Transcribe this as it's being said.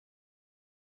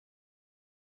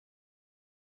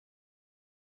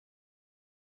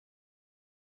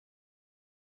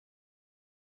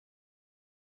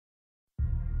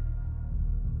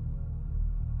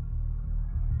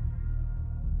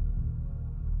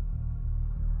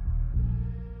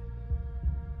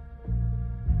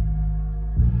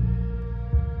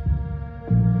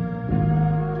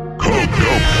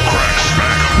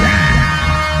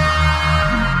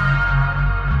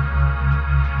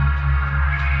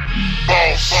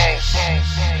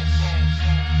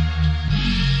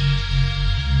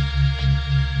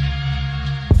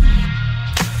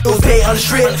It was paid on the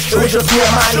strip, it was just me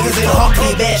and my niggas in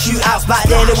Hockley. Bad shootouts back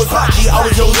then, it was PUBG. I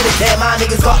was young, didn't care, my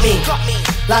niggas got me.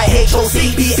 Like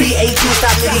HOC, B18,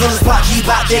 stab niggas on the spot. G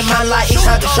back then, man, like each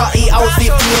had the shot. I was 15,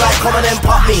 like come on and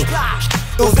pop me.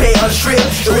 It was paid on the strip,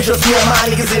 it was just me and my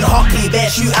niggas in Hockley. Bad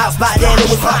shootouts back then, it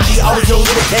was PUBG. I was young,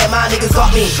 didn't care, my niggas got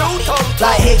me.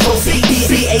 Like HOC,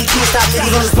 B18, stab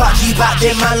niggas on the spot. G back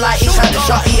then, man, like each had the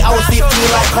shot. I was 15,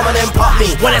 like come on and pop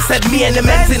me. When I said me and the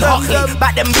men's in Hockley,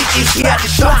 back then bitches, she had the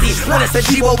shotty. When I said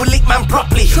G-Bo would lick man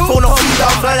properly, phone off you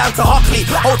down, fly down to Hockley.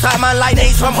 Hold tight man like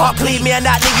names from Hockley. Me and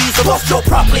that nigga used to bust joke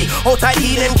properly. Hold tight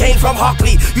he them came from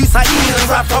Hockley. You side he and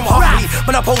rap from Hockley.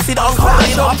 When I posted on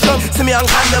Hockley in Hockley, see me on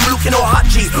them looking all hot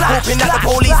G. Hoping that the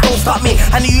police don't stop me,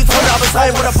 and the youth on the other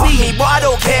side would have fucked me. But I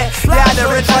don't care, yeah, I had a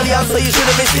red volley on, so you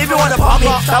should've missed if you wanna pop me.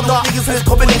 Stab up niggas with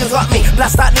couple niggas got me.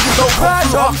 Blast that niggas don't come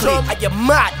through Hockley. Are you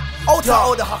mad? Old tight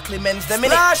all the Hockley men's them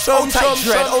innit? Old tight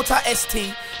Dread, old tight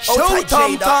ST, old tight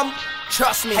Jada.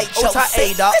 Trust me, old tight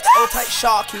Ada, old tight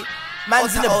Sharky.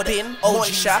 Man's in the bin,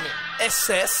 Moisha,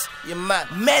 SS, you man.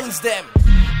 Men's them.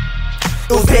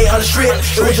 It was paid on the strip,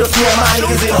 it was just me and my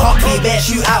niggas in Hockley. Bad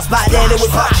shootouts back then, it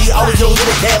was PUBG. I was young,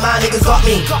 didn't care, my niggas got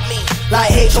me.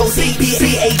 Like HOC,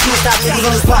 B18, stab niggas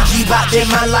on the spot. G back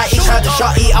then, man, like each had the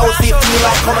shot. I was 15,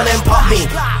 like come on and pop me.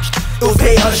 It was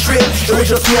paid on the strip, it was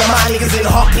just me and my niggas in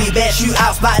Hockley. Bad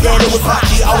shootouts back then, it was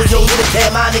PUBG. I was young, didn't care,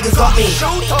 my niggas got me.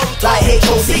 Like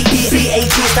HOC,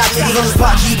 B18, stab niggas on the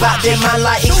spot. G back then, man,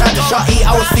 like each had the shot.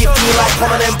 I was 15, like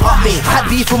come on and pop me. Had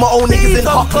beef with my own niggas in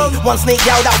Hockley. One snake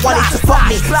gal that wanted to fuck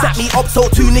me. Set me up so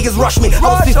two niggas rushed me. I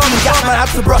was 15, gas man had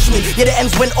to brush me. Yeah, the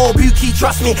ends went all bookie,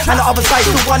 trust me. And the other side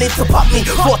still wanted to pop me.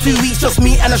 For 2 weeks, just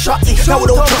me and a shotty. Now I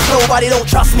don't trust nobody, don't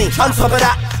trust me. On top of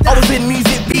that, I was in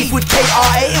music beef with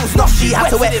KRA. It was not she had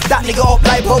to wet that nigga up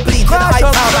like bubbly. To the high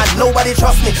town man, nobody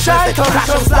trust me. Crash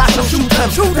them, slash them, shoot them.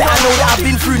 Better know that I've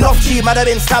been through enough G. Man, I've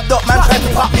been stabbed up, man tried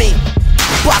to pop me.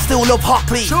 But I still love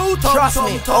Hockley. Trust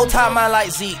me, old time man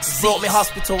like Zeke brought me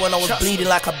hospital when I was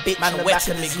bleeding like a bitch. Man,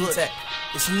 wetting me good.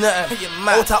 It's nothing.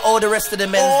 Old tight all the rest of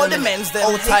the men's them.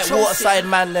 Old tight Waterside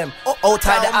man them. Old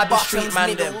tight the Abbey Street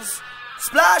man them.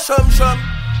 Splash shum.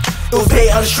 It was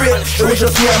paid on the strip, it was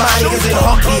just me and my niggas in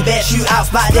Hockley. Bad shootouts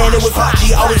back then, it was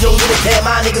PUBG. I was young, didn't care,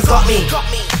 my niggas got me.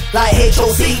 Like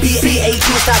HOC, B18,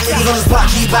 stab niggas on the spot.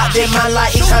 G back then, man,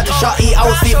 like each had the shot. I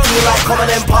was 15, like come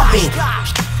on and pop me.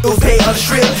 It was paid on the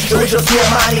strip, it was just me and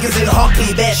my niggas in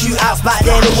Hockley. Bad shootouts back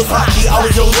then, it was PUBG. I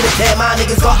was young, didn't care, my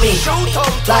niggas got me.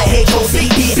 Like HOC,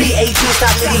 B18,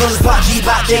 stab niggas on the spot. G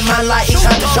back then, man, like each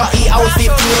had the shot. I was 15,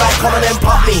 like come on and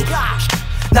pop me.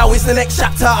 Now it's the next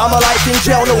chapter, I'm alive in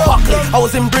jail, no Hockley. I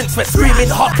was in Brinsford, screaming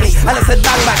Hockley. And I said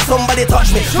bang bang, somebody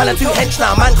touch me. Man, I'm too hench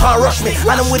now, man can't rush me.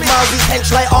 And I'm with Miles, he's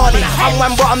hench like Arnie. I'm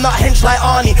one but I'm not hench like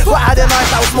Arnie. But I had a knife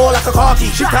that was more like a car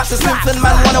key. Shoot at the Simpson,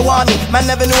 man wanna want me. Man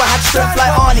never knew I had strength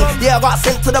like Arnie. Yeah, I got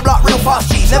sent to the block real fast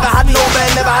G. Never had no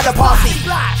bed, never had a party.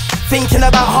 Thinking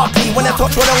about Hockley, when I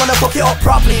touch wood I wanna fuck it up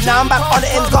properly. Now I'm back on the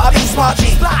ends, gotta be smart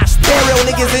G. They're real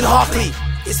niggas in Hockley.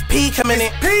 It's peak a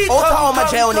minute. Old tight all my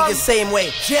jail niggas same way.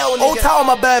 Old tight all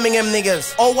my Birmingham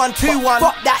niggas. 0121.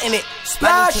 Fuck that in it.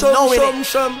 Splash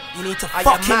shum. You need to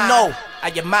fucking know.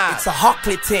 Are you mad? It's a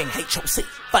Hockley thing. HOC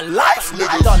for life.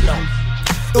 I don't know.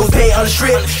 It was paid on the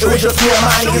strip, it was just me and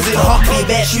my niggas in Hockley.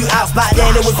 Bad shootouts back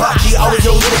then, it was PUBG. I was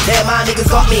young, didn't care, my niggas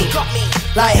got me.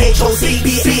 Like HOC,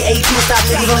 B18, stab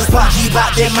niggas on the spot. G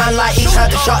back then, man, like each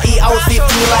had the shot. I was 15,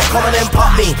 like come on and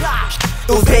pop me.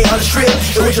 It was paid on the strip,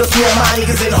 it was just me and my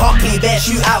niggas in Hockley. Bad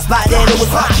shootouts back then, it was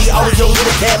PUBG. I was young,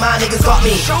 didn't care, my niggas got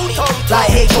me.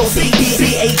 Like HOC,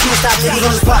 B18, stab niggas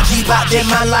on the spot. G back then,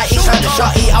 man, like each had the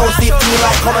shot. I was 15,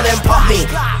 like come on and pop me.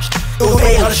 It was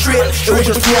paid on the strip, it was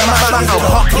just me and my niggas in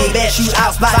Hockley. Bad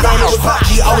shootouts back then, it was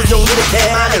PUBG. I was young, didn't care,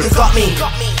 my niggas got me.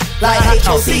 Like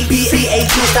HOC,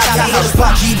 B18, stab niggas on the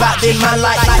spot. G back then, man,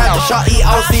 like each had the shot.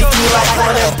 I was 15, like come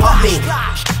on and pop me.